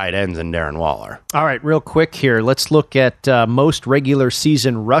best tight ends in Darren Waller. All right, real quick here. Let's look at most regular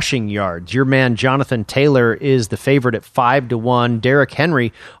season rushing yards. Your man Jonathan Taylor is the favorite at 5-1. Derrick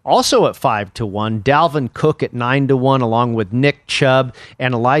Henry also at 5-1. Dalvin Cook at 9-1, along with Nick Chubb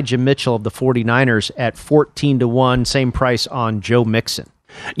and Elijah Mitchell of the 49ers at 14-1. Same price on Joe Mixon.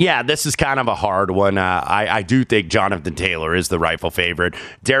 Yeah, this is kind of a hard one. I do think Jonathan Taylor is the rightful favorite.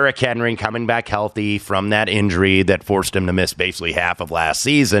 Derrick Henry coming back healthy from that injury that forced him to miss basically half of last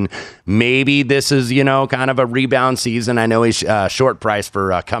season. Maybe this is, kind of a rebound season. I know he's short price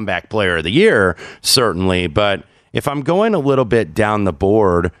for comeback player of the year, certainly. But if I'm going a little bit down the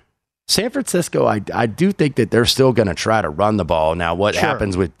board, San Francisco, I do think that they're still going to try to run the ball. Now, what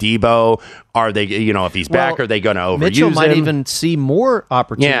happens with Debo? Are they, if he's back, are they going to overuse Mitchell might him? even see more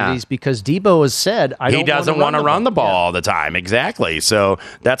opportunities because Debo has said, he doesn't want to run the ball all the time. Exactly. So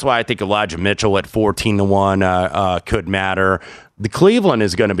that's why I think Elijah Mitchell at 14-1 could matter. The Cleveland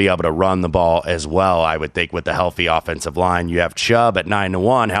is going to be able to run the ball as well, I would think, with the healthy offensive line. You have Chubb at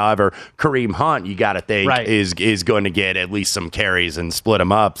 9-1. However, Kareem Hunt, you got to think, is going to get at least some carries and split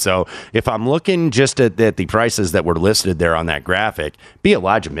them up. So if I'm looking just at the prices that were listed there on that graphic, be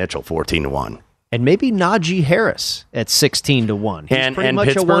Elijah Mitchell 14-1. And maybe Najee Harris at 16-1. He's pretty much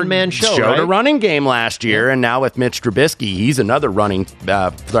Pittsburgh a one-man show, showed right? a running game last year, and now with Mitch Trubisky, he's another running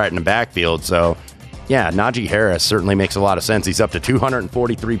threat in the backfield. So, yeah, Najee Harris certainly makes a lot of sense. He's up to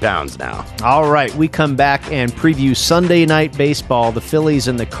 243 pounds now. All right, we come back and preview Sunday Night Baseball. The Phillies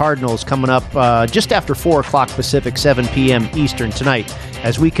and the Cardinals coming up just after 4 o'clock Pacific, 7 p.m. Eastern tonight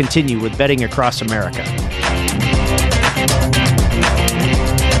as we continue with Betting Across America.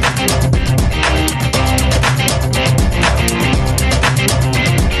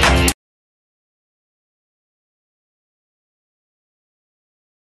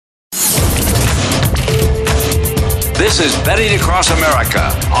 This is Betting Across America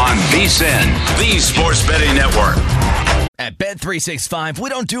on VSiN, the Sports Betting Network. At Bet365, we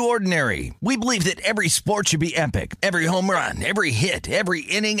don't do ordinary. We believe that every sport should be epic. Every home run, every hit, every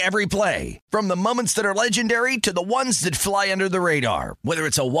inning, every play. From the moments that are legendary to the ones that fly under the radar. Whether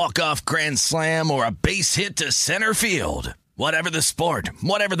it's a walk-off grand slam or a base hit to center field. Whatever the sport,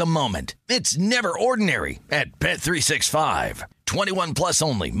 whatever the moment, it's never ordinary at Bet365. 21 plus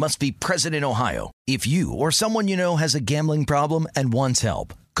only. Must be present in Ohio. If you or someone you know has a gambling problem and wants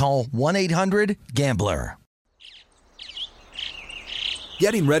help, call 1-800-GAMBLER.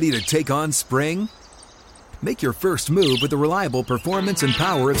 Getting ready to take on spring? Make your first move with the reliable performance and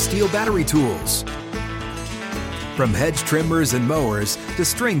power of Steel battery tools. From hedge trimmers and mowers to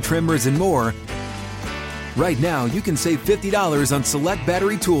string trimmers and more, right now you can save $50 on select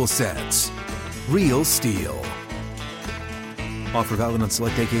battery tool sets. Real Steel. Offer valid on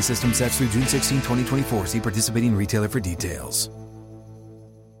select AK system sets through June 16, 2024. See participating retailer for details.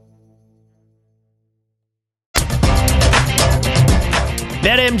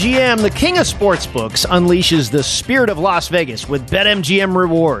 BetMGM, the king of sportsbooks, unleashes the spirit of Las Vegas with BetMGM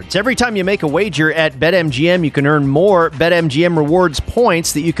Rewards. Every time you make a wager at BetMGM, you can earn more BetMGM Rewards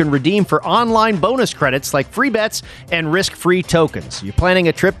points that you can redeem for online bonus credits like free bets and risk-free tokens. You're planning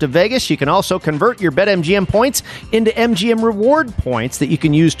a trip to Vegas? You can also convert your BetMGM points into MGM Reward points that you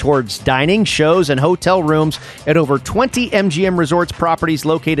can use towards dining, shows, and hotel rooms at over 20 MGM Resorts properties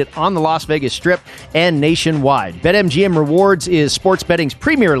located on the Las Vegas Strip and nationwide. BetMGM Rewards is sports betting's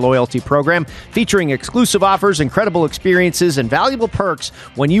premier loyalty program featuring exclusive offers, incredible experiences, and valuable perks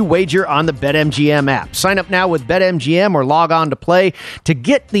when you wager on the BetMGM app. Sign up now with BetMGM or log on to play to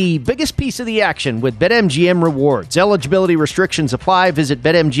get the biggest piece of the action with BetMGM Rewards. Eligibility restrictions apply. Visit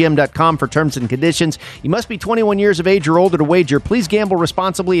BetMGM.com for terms and conditions. You must be 21 years of age or older to wager. Please gamble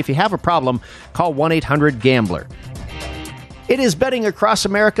responsibly. If you have a problem, call 1-800-GAMBLER. It is Betting Across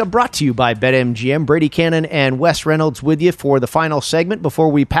America, brought to you by BetMGM. Brady Cannon and Wes Reynolds with you for the final segment before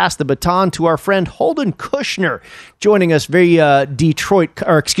we pass the baton to our friend Holden Kushner, joining us via Detroit,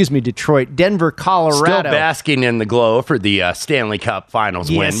 Denver, Colorado. Still basking in the glow for the Stanley Cup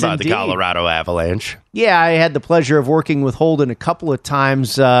Finals win by the Colorado Avalanche. Yeah, I had the pleasure of working with Holden a couple of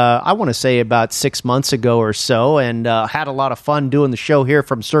times, I want to say about 6 months ago or so, and had a lot of fun doing the show here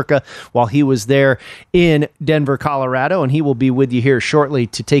from Circa while he was there in Denver, Colorado, and he will be with you here shortly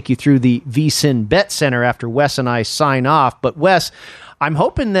to take you through the VSiN Bet Center after Wes and I sign off. But Wes, I'm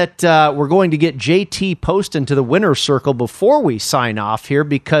hoping that we're going to get JT Poston to the winner's circle before we sign off here,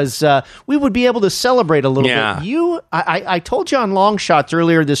 because we would be able to celebrate a little bit. I told you on Long Shots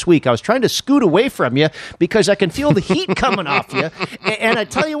earlier this week, I was trying to scoot away from you because I can feel the heat coming off you. And I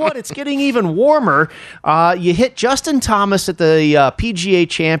tell you what, it's getting even warmer. You hit Justin Thomas at the PGA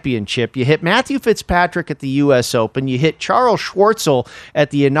Championship. You hit Matthew Fitzpatrick at the U.S. Open. You hit Charles Schwartzel at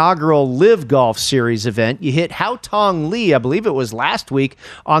the inaugural Live Golf Series event. You hit Hao Tong Lee, I believe it was last week,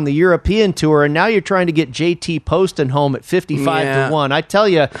 on the European Tour, and now you're trying to get JT Poston home at 55-1. I tell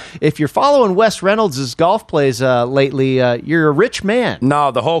you, if you're following Wes Reynolds' golf plays lately, you're a rich man.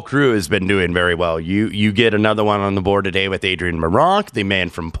 No, the whole crew has been doing very well. You get another one on the board today with Adrian Meronk, the man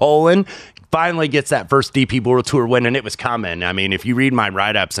from Poland. Finally gets that first DP World Tour win, and it was coming. I mean, if you read my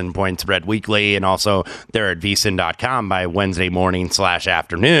write-ups in Point Spread Weekly and also there at vsin.com by Wednesday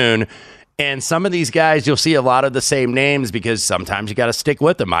morning/afternoon, and some of these guys, you'll see a lot of the same names because sometimes you got to stick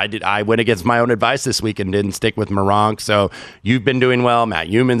with them. I went against my own advice this week and didn't stick with Meronk. So you've been doing well. Matt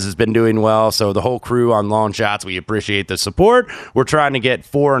Humans has been doing well. So the whole crew on Long Shots, we appreciate the support. We're trying to get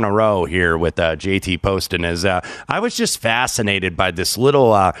 4 in a row here with JT Poston. I was just fascinated by this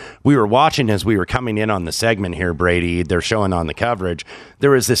little, we were watching as we were coming in on the segment here, Brady. They're showing on the coverage.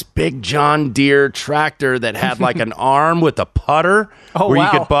 There was this big John Deere tractor that had like an arm with a putter you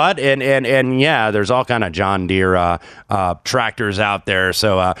could putt. And yeah, there's all kind of John Deere tractors out there.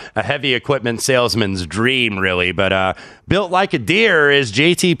 So a heavy equipment salesman's dream, really. But built like a deer is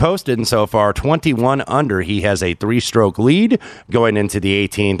JT Poston so far, 21 under. He has a 3-stroke lead going into the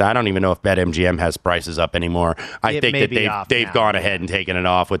 18th. I don't even know if BetMGM has prices up anymore. I think that they've gone ahead and taken it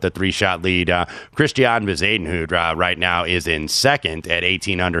off with the 3-shot lead. Christian Bezuidenhout right now is in second at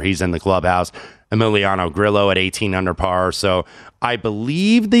 18 under. He's in the clubhouse. Emiliano Grillo at 18 under par. So I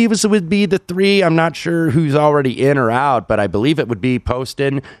believe these would be the three. I'm not sure who's already in or out, but I believe it would be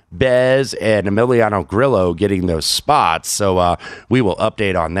Poston, Bez, and Emiliano Grillo getting those spots. So we will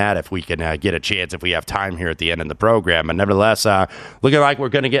update on that if we can get a chance, if we have time here at the end of the program. But nevertheless, looking like we're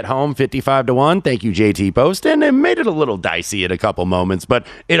going to get home 55-1. Thank you, JT Poston. It made it a little dicey at a couple moments, but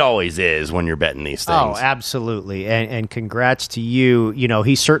it always is when you're betting these things. Oh, absolutely. And congrats to you. You know,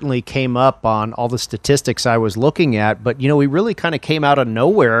 he certainly came up on all the statistics I was looking at, but, you know, he really kind of came out of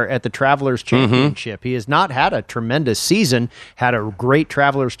nowhere at the Travelers Championship. He has not had a tremendous season, had a great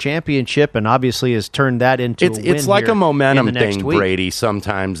Travelers Championship, and obviously has turned that into a win. It's like a momentum thing, week. Brady,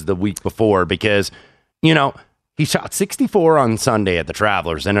 sometimes the week before, because, you know, he shot 64 on Sunday at the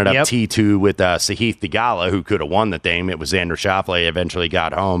Travelers, ended up T2 with Sahith Theegala, who could have won the thing. It was Xander Schauffele eventually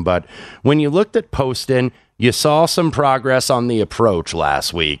got home. But when you looked at Poston, you saw some progress on the approach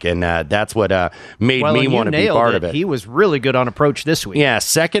last week, and that's what made me want to be part of it. He was really good on approach this week. Yeah,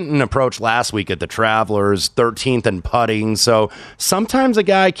 second in approach last week at the Travelers, 13th in putting. So sometimes a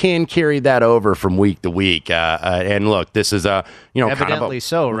guy can carry that over from week to week. And look, this is evidently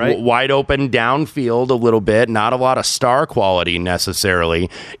so, right? Wide open downfield a little bit. Not a lot of star quality necessarily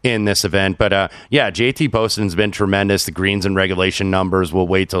in this event, but JT Poston's been tremendous. The greens and regulation numbers will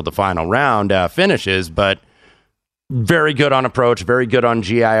wait till the final round finishes, but very good on approach, very good on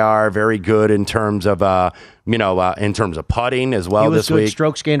GIR, very good in terms of in terms of putting as well this week. He was good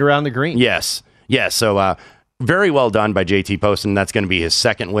strokes gained around the green. Yes. So very well done by JT Poston. That's going to be his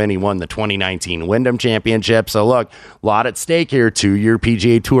second win. He won the 2019 Wyndham Championship. So look, a lot at stake here. 2-year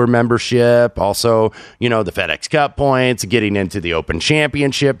PGA Tour membership. Also, the FedEx Cup points, getting into the Open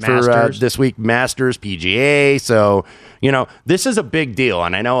Championship Masters. For this week, Masters, PGA. So, this is a big deal.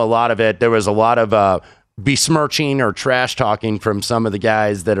 And I know a lot of it, there was a lot of besmirching or trash talking from some of the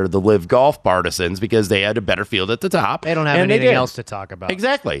guys that are the live golf partisans because they had a better field at the top. They don't have anything else to talk about.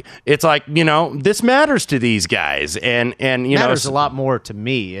 Exactly. It's like, this matters to these guys. And matters a lot more to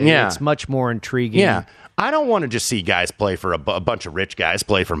me. Yeah. It's much more intriguing. Yeah. I don't want to just see guys play for a bunch of rich guys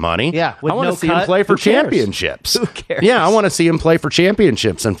play for money. Yeah, I want to see them play for championships. Who cares? Yeah, I want to see them play for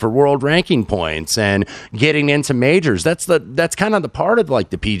championships and for world ranking points and getting into majors. That's kind of the part of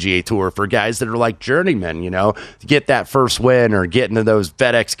like the PGA Tour for guys that are like journeymen, to get that first win or get into those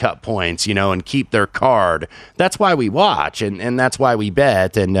FedEx Cup points, and keep their card. That's why we watch and that's why we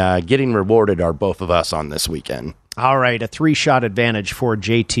bet, and getting rewarded are both of us on this weekend. All right, a 3-shot advantage for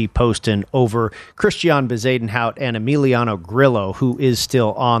JT Poston over Christian Bezuidenhout and Emiliano Grillo, who is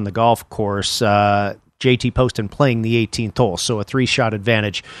still on the golf course. JT Poston playing the 18th hole, so a 3-shot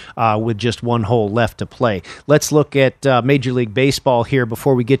advantage with just one hole left to play. Let's look at Major League Baseball here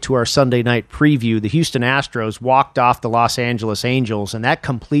before we get to our Sunday night preview. The Houston Astros walked off the Los Angeles Angels, and that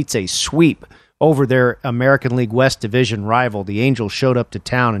completes a sweep over their American League West Division rival. The Angels showed up to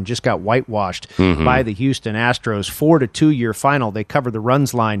town and just got whitewashed by the Houston Astros. 4-2 your final. They covered the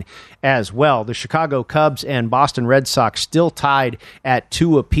runs line as well. The Chicago Cubs and Boston Red Sox still tied at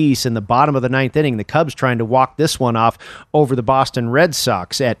 2 apiece in the bottom of the 9th inning. The Cubs trying to walk this one off over the Boston Red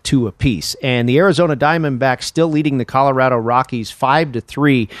Sox at 2 apiece. And the Arizona Diamondbacks still leading the Colorado Rockies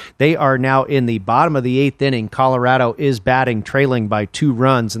 5-3. They are now in the bottom of the 8th inning. Colorado is batting, trailing by 2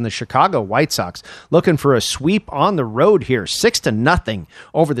 runs. And the Chicago White Sox looking for a sweep on the road here, 6-0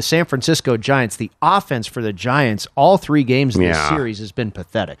 over the San Francisco Giants. The offense for the Giants, all 3 games in this series, has been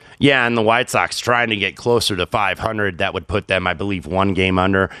pathetic. Yeah, and the White Sox trying to get closer to 500. That would put them, I believe, 1 game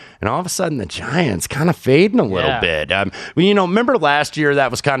under. And all of a sudden, the Giants kind of fading a little bit. Remember last year, that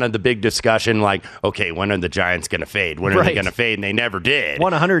was kind of the big discussion, like, okay, when are the Giants going to fade? When are they going to fade? And they never did.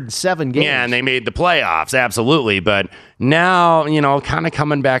 Won 107 games. Yeah, and they made the playoffs, absolutely. But now, kind of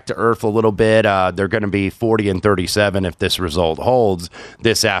coming back to earth a little bit. They're going to be 40-37 if this result holds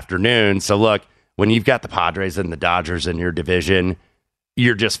this afternoon. So look, when you've got the Padres and the Dodgers in your division,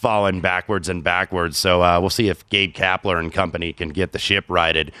 you're just falling backwards and backwards. So we'll see if Gabe Kapler and company can get the ship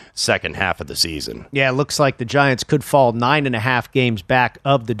righted second half of the season. Yeah, it looks like the Giants could fall 9.5 games back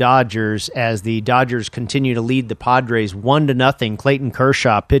of the Dodgers as the Dodgers continue to lead the Padres 1-0. Clayton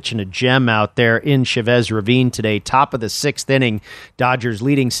Kershaw pitching a gem out there in Chavez Ravine today. Top of the 6th inning, Dodgers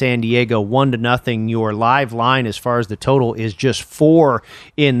leading San Diego 1-0. Your live line as far as the total is just 4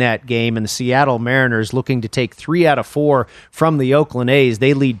 in that game, and the Seattle Mariners looking to take 3 out of 4 from the Oakland A's.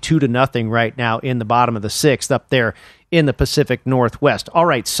 They lead 2-0 right now in the bottom of the 6th up there in the Pacific Northwest. All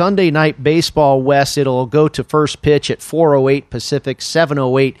right, Sunday Night Baseball West, it'll go to first pitch at 4:08 Pacific,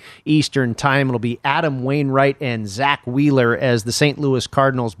 7:08 Eastern Time. It'll be Adam Wainwright and Zach Wheeler as the St. Louis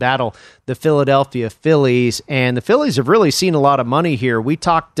Cardinals battle the Philadelphia Phillies. And the Phillies have really seen a lot of money here. We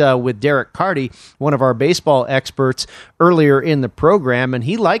talked with Derek Carty, one of our baseball experts, earlier in the program, and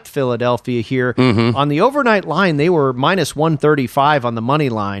he liked Philadelphia here. On the overnight line, they were minus 135 on the money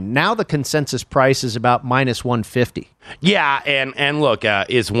line. Now the consensus price is about minus 150. Yeah, and look,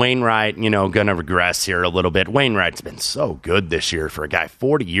 is Wainwright, going to regress here a little bit? Wainwright's been so good this year for a guy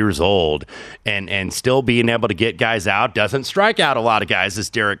 40 years old and still being able to get guys out. Doesn't strike out a lot of guys, as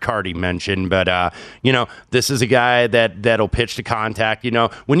Derek Carty mentioned, but, this is a guy that'll pitch to contact.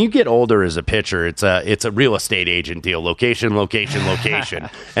 When you get older as a pitcher, it's a real estate agent deal. Location.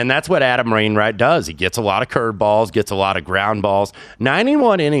 And that's what Adam Wainwright does. He gets a lot of curveballs, gets a lot of ground balls.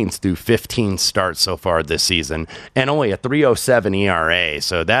 91 innings through 15 starts so far this season, and only a 3.07 ERA,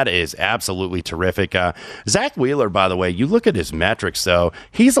 so that is absolutely terrific. Zach Wheeler, by the way, you look at his metrics, though,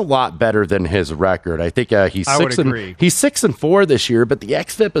 he's a lot better than his record. I think he's 6-4 this year, but the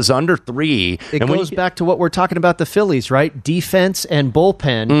xFIP is under 3. It goes back to what we're talking about the Phillies, right? Defense and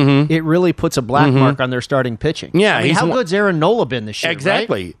bullpen. It really puts a black mark on their starting pitching. Yeah, how good's Aaron Nola been this year?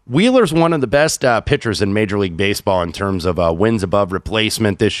 Exactly. Right? Wheeler's one of the best pitchers in Major League Baseball in terms of wins above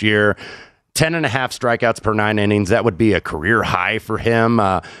replacement this year. 10.5 strikeouts per 9 innings. That would be a career high for him.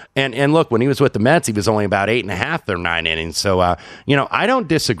 And look, when he was with the Mets, he was only about 8.5 per 9 innings. So, I don't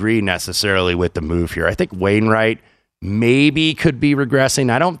disagree necessarily with the move here. I think Wainwright maybe could be regressing.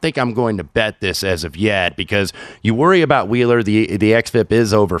 I don't think I'm going to bet this as of yet because you worry about Wheeler. The xFIP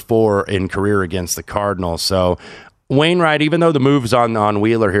is over 4 in career against the Cardinals. So Wainwright, even though the move's on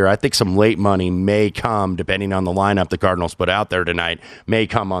Wheeler here, I think some late money may come, depending on the lineup the Cardinals put out there tonight, may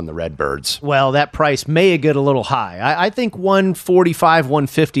come on the Redbirds. Well, that price may get a little high. I think 145,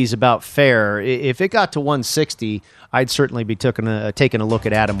 150 is about fair. If it got to 160, I'd certainly be taking a look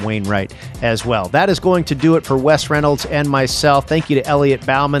at Adam Wainwright as well. That is going to do it for Wes Reynolds and myself. Thank you to Elliot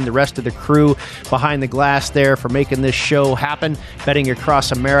Bauman, the rest of the crew behind the glass there for making this show happen. Betting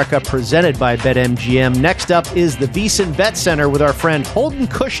Across America, presented by BetMGM. Next up is the VSiN Bet Center with our friend Holden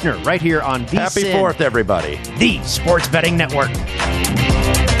Kushner right here on VSiN. Happy 4th, everybody. The Sports Betting Network.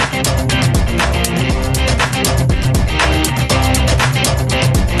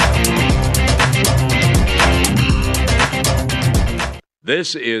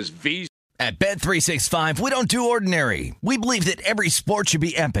 This is V. At Bet365, we don't do ordinary. We believe that every sport should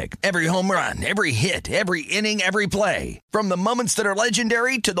be epic. Every home run, every hit, every inning, every play. From the moments that are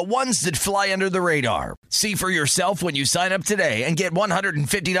legendary to the ones that fly under the radar. See for yourself when you sign up today and get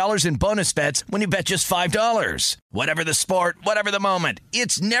 $150 in bonus bets when you bet just $5. Whatever the sport, whatever the moment,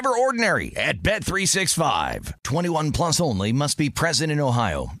 it's never ordinary at Bet365. 21 plus only. Must be present in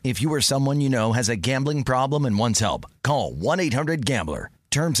Ohio. If you or someone you know has a gambling problem and wants help, call 1-800-GAMBLER.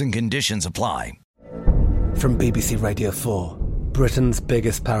 Terms and conditions apply. From BBC Radio 4, Britain's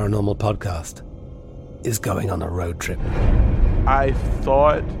biggest paranormal podcast is going on a road trip. I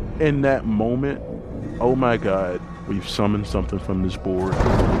thought in that moment, oh my God, we've summoned something from this board.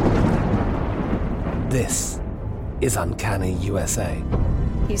 This is Uncanny USA.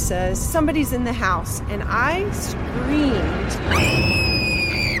 He says, somebody's in the house, and I screamed.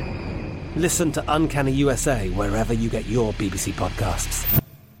 Listen to Uncanny USA wherever you get your BBC podcasts,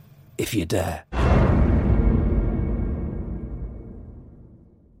 if you dare.